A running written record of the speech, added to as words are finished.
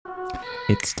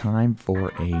It's time for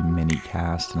a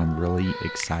Minicast, and I'm really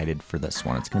excited for this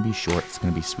one. It's going to be short, it's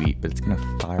going to be sweet, but it's going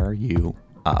to fire you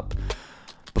up.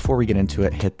 Before we get into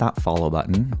it, hit that follow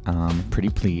button. Pretty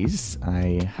please.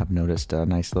 I have noticed a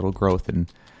nice little growth in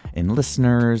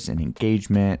listeners and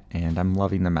engagement, and I'm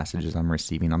loving the messages I'm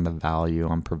receiving on the value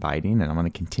I'm providing, and I'm going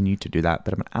to continue to do that.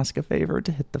 But I'm going to ask a favor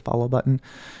to hit the follow button.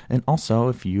 And also,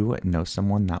 if you know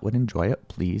someone that would enjoy it,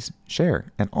 please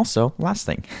share. And also, last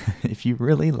thing, if you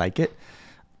really like it,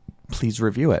 please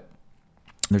review it.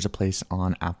 There's a place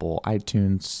on Apple,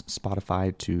 iTunes,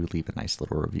 Spotify to leave a nice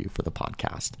little review for the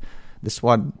podcast. This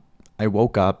one, I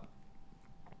woke up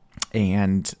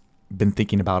and been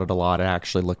thinking about it a lot. I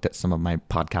actually looked at some of my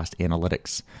podcast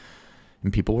analytics,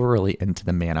 and people were really into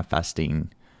the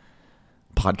manifesting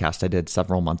podcast I did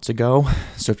several months ago.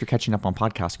 So if you're catching up on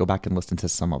podcasts, go back and listen to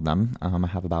some of them. I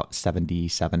have about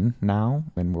 77 now,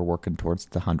 and we're working towards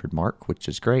the 100 mark, which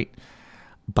is great.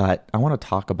 But I want to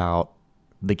talk about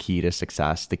the key to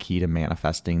success, the key to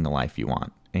manifesting the life you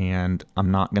want. And I'm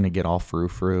not going to get all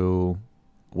frou-frou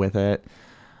with it.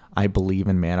 I believe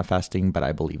in manifesting, but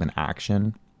I believe in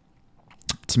action.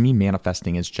 To me,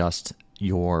 manifesting is just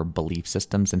your belief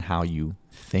systems and how you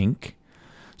think.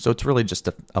 So it's really just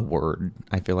a word.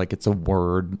 I feel like it's a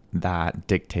word that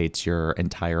dictates your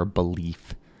entire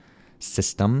belief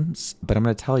systems. But I'm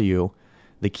going to tell you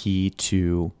the key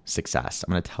to success.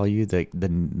 I'm going to tell you the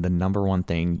number one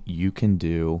thing you can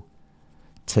do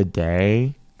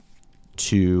today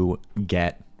to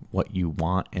get what you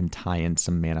want, and tie in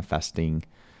some manifesting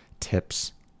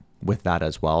tips with that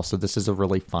as well. So this is a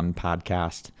really fun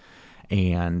podcast,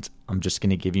 and I'm just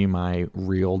going to give you my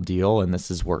real deal. And this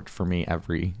has worked for me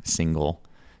every single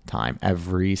time.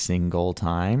 And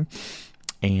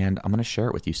I'm going to share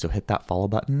it with you. So hit that follow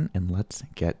button and let's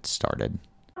get started.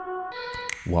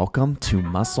 Welcome to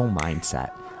Muscle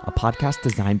Mindset, a podcast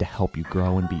designed to help you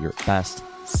grow and be your best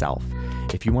self.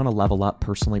 If you want to level up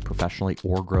personally, professionally,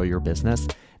 or grow your business,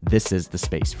 this is the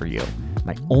space for you.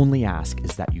 My only ask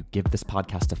is that you give this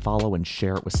podcast a follow and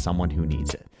share it with someone who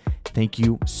needs it. Thank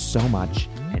you so much.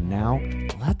 And now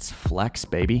let's flex,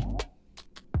 baby.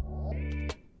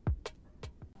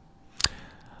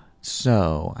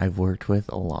 So I've worked with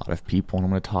a lot of people, and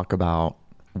I'm going to talk about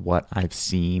what I've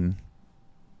seen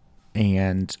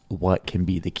and what can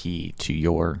be the key to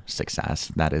your success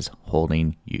that is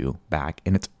holding you back.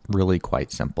 And it's really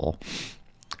quite simple.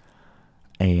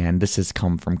 And this has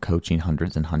come from coaching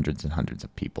hundreds and hundreds and hundreds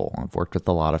of people. I've worked with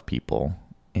a lot of people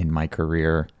in my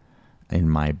career, in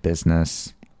my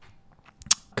business,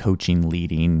 coaching,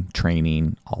 leading,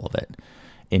 training, all of it.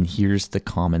 And here's the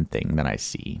common thing that I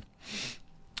see.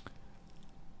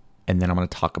 And then I'm going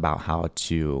to talk about how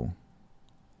to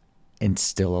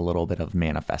instill a little bit of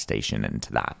manifestation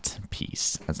into that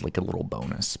piece as like a little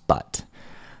bonus. But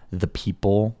the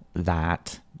people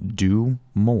that do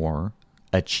more,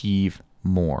 achieve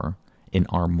more, and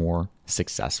are more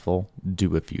successful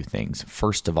do a few things.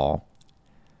 First of all,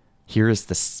 here is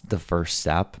the first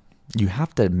step. You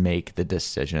have to make the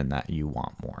decision that you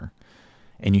want more,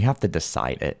 and you have to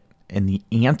decide it. And the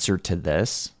answer to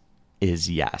this is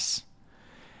yes.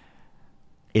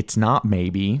 It's not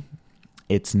maybe.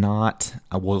 It's not,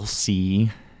 we'll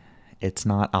see. It's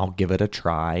not, I'll give it a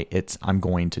try. It's, I'm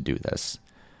going to do this.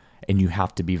 And you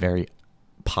have to be very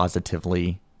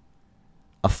positively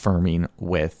affirming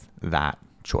with that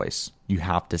choice. You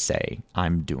have to say,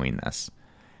 I'm doing this.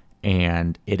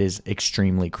 And it is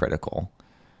extremely critical,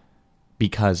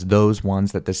 because those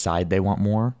ones that decide they want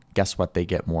more, guess what? They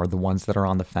get more. The ones that are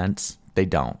on the fence, they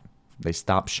don't. They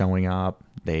stop showing up.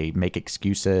 They make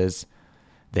excuses.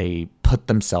 They put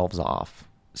themselves off.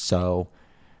 So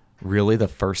really the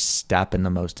first step and the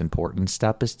most important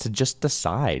step is to just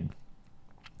decide,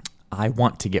 I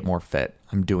want to get more fit.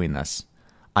 I'm doing this.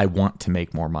 I want to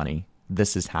make more money.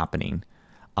 This is happening.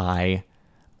 I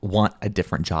want a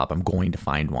different job. I'm going to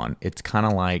find one. It's kind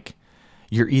of like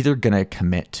you're either going to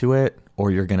commit to it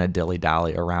or you're going to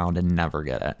dilly-dally around and never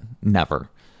get it. Never.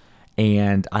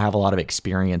 And I have a lot of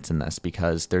experience in this,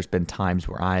 because there's been times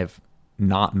where I've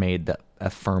not made the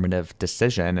affirmative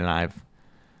decision, and I've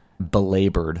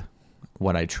belabored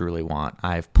what I truly want.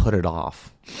 I've put it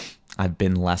off. I've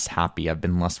been less happy. I've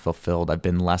been less fulfilled. I've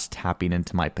been less tapping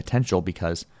into my potential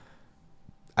because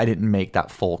I didn't make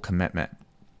that full commitment.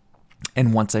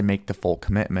 And once I make the full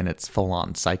commitment, it's full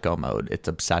on psycho mode. It's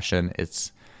obsession.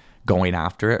 It's going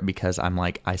after it, because I'm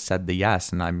like, I said the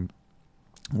yes. And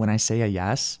when I say a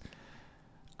yes,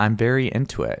 I'm very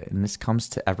into it. And this comes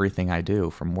to everything I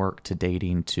do, from work to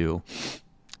dating to,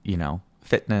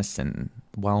 fitness and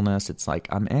wellness. It's like,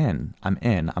 I'm an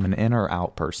in or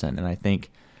out person. And I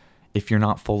think if you're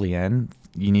not fully in,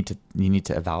 you need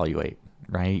to evaluate,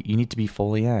 right? You need to be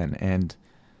fully in. And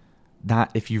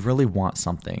that, if you really want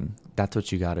something, that's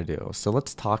what you got to do. So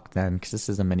let's talk then, because this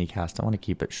is a mini cast. I want to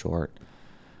keep it short.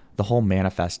 The whole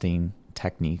manifesting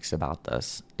techniques about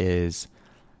this is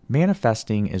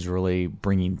manifesting is really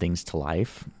bringing things to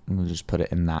life. I'm going to just put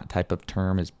it in that type of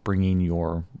term, is bringing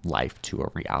your life to a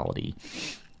reality.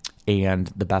 And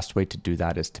the best way to do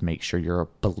that is to make sure your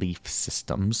belief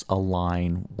systems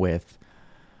align with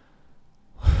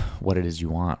what it is you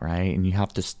want, right? And you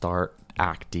have to start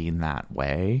acting that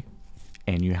way.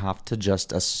 And you have to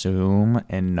just assume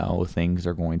and know things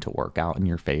are going to work out in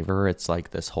your favor. It's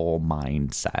like this whole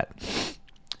mindset.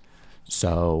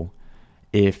 So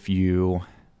if you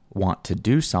want to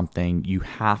do something, you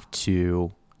have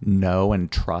to know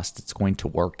and trust it's going to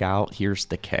work out. Here's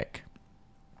the kick.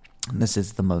 And this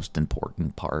is the most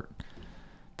important part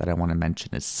that I want to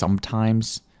mention, is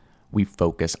sometimes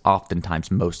oftentimes,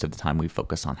 most of the time we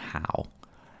focus on how.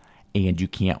 And you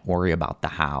can't worry about the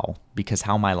how, because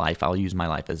I'll use my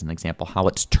life as an example, how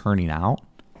it's turning out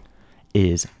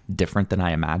is different than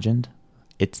I imagined.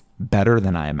 It's better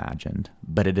than I imagined,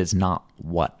 but it is not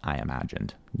what I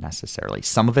imagined necessarily.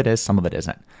 Some of it is, some of it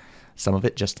isn't. Some of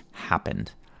it just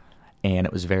happened. And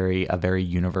it was a very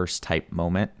universe type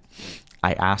moment.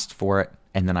 I asked for it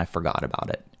and then I forgot about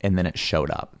it, and then it showed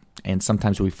up. And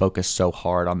sometimes we focus so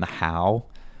hard on the how,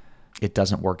 it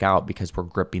doesn't work out because we're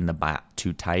gripping the bat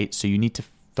too tight. So you need to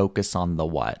focus on the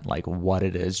what, like what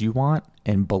it is you want,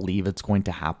 and believe it's going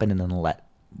to happen, and then let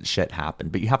shit happen.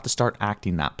 But you have to start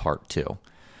acting that part too.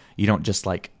 You don't just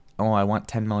like, oh, I want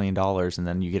 $10 million, and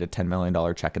then you get a $10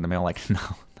 million check in the mail. Like, no,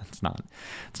 it's not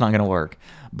going to work.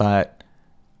 But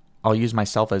I'll use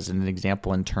myself as an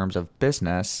example in terms of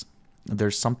business.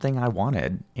 There's something I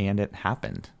wanted and it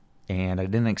happened, and I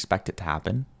didn't expect it to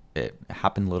happen. It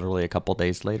happened literally a couple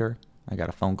days later. I got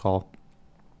a phone call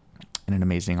and an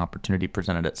amazing opportunity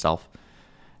presented itself,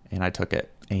 and I took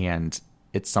it. And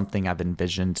it's something I've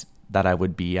envisioned that I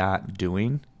would be at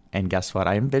doing. And guess what?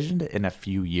 I envisioned it in a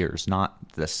few years, not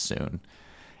this soon.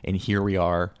 And here we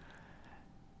are.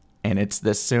 And it's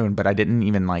this soon, but I didn't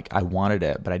even I wanted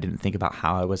it, but I didn't think about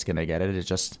how I was going to get it. It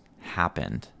just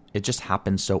happened. It just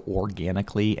happened so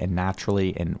organically and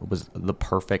naturally, and was the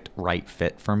perfect right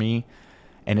fit for me.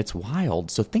 And it's wild.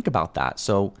 So think about that.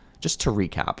 So just to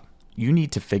recap, you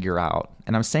need to figure out,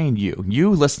 and I'm saying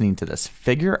you listening to this,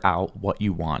 figure out what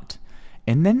you want.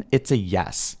 And then it's a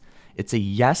yes. It's a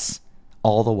yes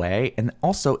all the way. And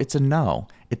also it's a no.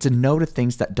 It's a no to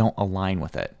things that don't align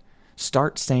with it.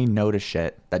 Start saying no to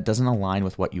shit that doesn't align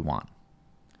with what you want.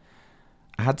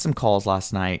 I had some calls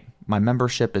last night. My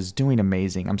membership is doing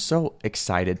amazing. I'm so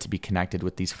excited to be connected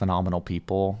with these phenomenal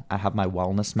people. I have my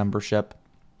wellness membership,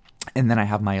 and then I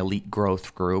have my elite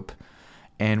growth group,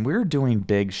 and we're doing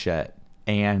big shit.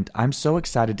 And I'm so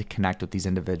excited to connect with these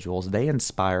individuals. They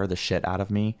inspire the shit out of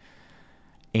me.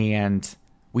 And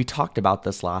we talked about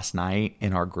this last night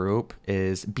in our group,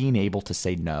 is being able to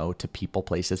say no to people,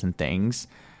 places, and things.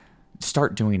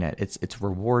 Start doing it. It's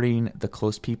rewarding. The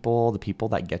close people, the people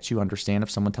that get you, understand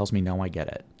if someone tells me no, I get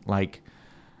it. Like,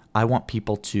 I want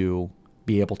people to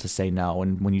be able to say no.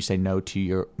 And when you say no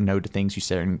to things, you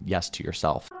say yes to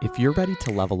yourself. If you're ready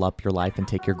to level up your life and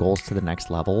take your goals to the next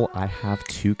level, I have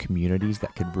 2 communities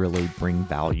that could really bring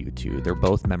value to you. They're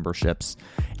both memberships,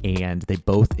 and they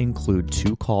both include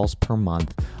 2 calls per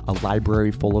month, a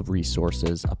library full of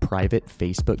resources, a private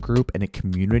Facebook group, and a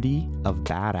community of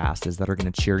badasses that are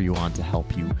going to cheer you on to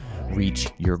help you reach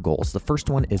your goals. The first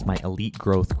one is my elite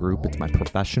growth group. It's my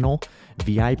professional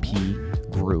VIP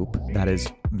group that is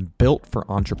built for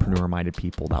entrepreneur-minded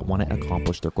people that want to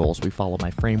accomplish their goals. We follow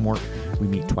my framework. We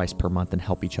meet twice per month and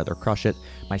help each other crush it.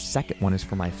 My second one is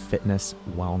for my fitness,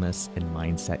 wellness, and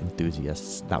mindset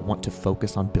enthusiasts that want to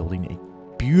focus on building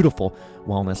a beautiful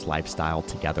wellness lifestyle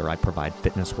together. I provide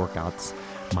fitness workouts,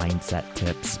 mindset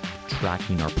tips,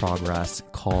 tracking our progress,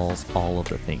 calls, all of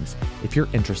the things. If you're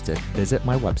interested, visit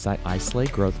my website,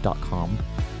 islaygrowth.com,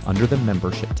 under the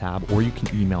membership tab, or you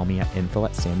can email me at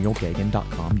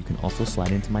info@samuelgagan.com. You can also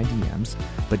slide into my DMs,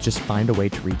 but just find a way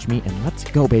to reach me, and let's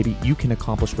go, baby. You can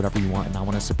accomplish whatever you want, and I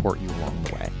want to support you along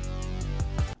the way.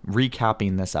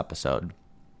 Recapping this episode,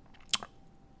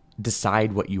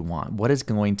 decide what you want. What is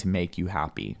going to make you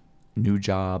happy? New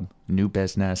job, new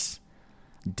business,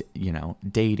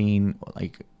 dating,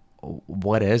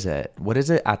 what is it? What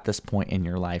is it at this point in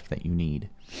your life that you need?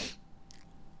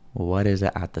 What is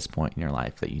it at this point in your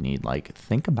life that you need?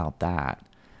 Think about that.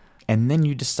 And then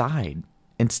you decide,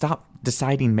 and stop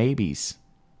deciding maybes.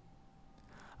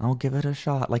 I'll give it a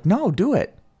shot. No, do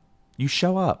it. You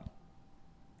show up.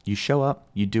 You show up,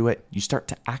 you do it, you start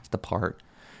to act the part.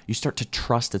 You start to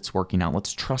trust it's working out.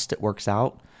 Let's trust it works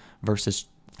out versus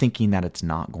thinking that it's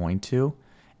not going to.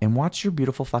 And watch your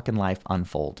beautiful fucking life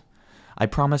unfold. I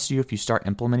promise you, if you start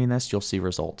implementing this, you'll see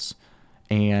results.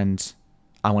 And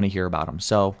I want to hear about them.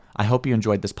 So I hope you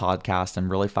enjoyed this podcast.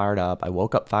 I'm really fired up. I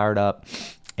woke up fired up.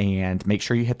 And make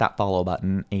sure you hit that follow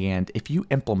button. And if you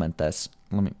implement this,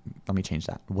 let me change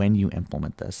that. When you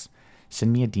implement this,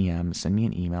 send me a DM, send me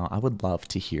an email. I would love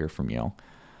to hear from you.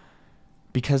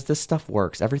 Because this stuff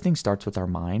works. Everything starts with our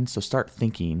mind. So start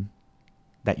thinking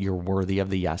that you're worthy of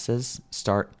the yeses.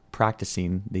 Start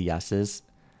practicing the yeses,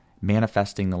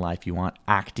 manifesting the life you want,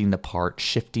 acting the part,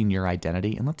 shifting your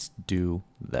identity, and let's do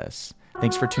this.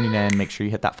 Thanks for tuning in. Make sure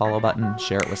you hit that follow button,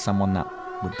 share it with someone that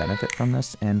would benefit from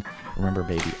this, and remember,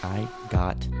 baby, I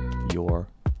got your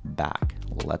back.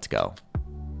 Let's go.